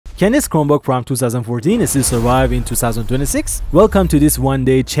Can this Chromebook from 2014 still survive in 2026? Welcome to this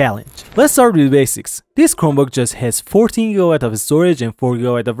one-day challenge. Let's start with the basics. This Chromebook just has 14GB of storage and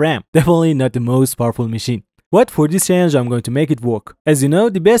 4GB of RAM. Definitely not the most powerful machine. But for this challenge, I'm going to make it work. As you know,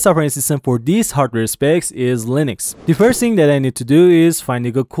 the best operating system for these hardware specs is Linux. The first thing that I need to do is find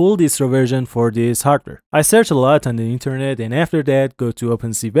a good cool distro version for this hardware. I search a lot on the internet and after that go to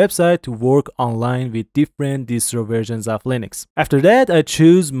OpenSea website to work online with different distro versions of Linux. After that, I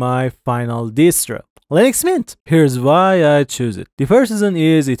choose my final distro. Linux Mint. Here's why I choose it. The first reason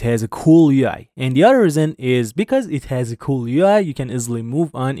is it has a cool UI, and the other reason is because it has a cool UI, you can easily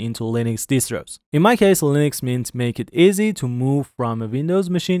move on into Linux distros. In my case, Linux Mint make it easy to move from a Windows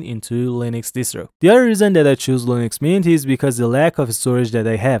machine into Linux distro. The other reason that I choose Linux Mint is because the lack of storage that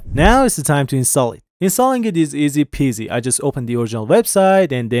I have. Now it's the time to install it. Installing it is easy peasy. I just open the original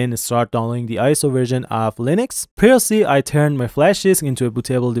website and then start downloading the ISO version of Linux. Previously, I turned my flash disk into a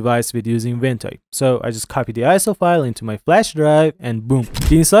bootable device with using Ventoy. So I just copy the ISO file into my flash drive and boom.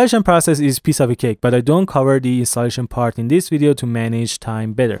 The installation process is piece of a cake, but I don't cover the installation part in this video to manage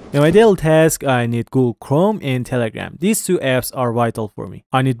time better. In my daily task, I need Google Chrome and Telegram. These two apps are vital for me.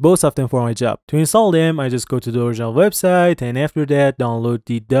 I need both of them for my job. To install them, I just go to the original website and after that download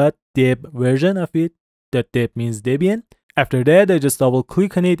the .deb version of it. .deb means Debian. After that, I just double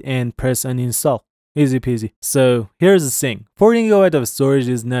click on it and press uninstall. Easy peasy. So here's the thing, 14GB of storage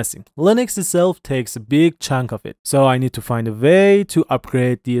is nothing. Linux itself takes a big chunk of it. So I need to find a way to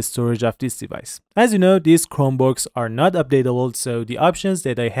upgrade the storage of this device. As you know, these Chromebooks are not updatable, so the options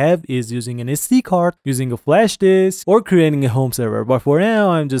that I have is using an SD card, using a flash disk, or creating a home server. But for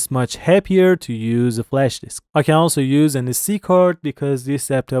now, I'm just much happier to use a flash disk. I can also use an SD card because this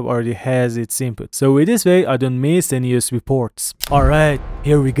laptop already has its input. So with this way, I don't miss any USB ports. Alright,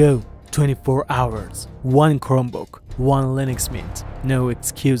 here we go. 24 hours, one Chromebook, one Linux Mint. No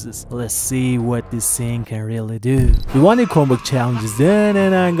excuses. Let's see what this thing can really do. The one day Chromebook challenge is done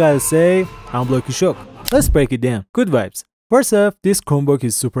and I gotta say, I'm bloody shook. Let's break it down. Good vibes. First off, this Chromebook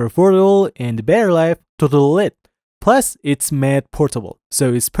is super affordable and the battery life totally lit. Plus, it's mad portable,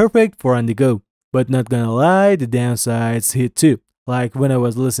 so it's perfect for on the go. But not gonna lie, the downsides hit too. Like when I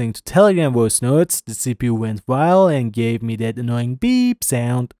was listening to Telegram voice notes, the CPU went wild and gave me that annoying beep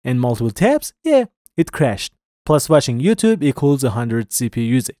sound, and multiple taps, yeah, it crashed. Plus watching YouTube equals 100 CPU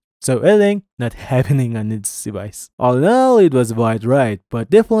usage. So editing, not happening on this device. All in all, it was a wide ride, but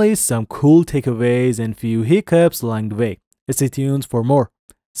definitely some cool takeaways and few hiccups along the way. Stay tuned for more.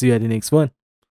 See you at the next one.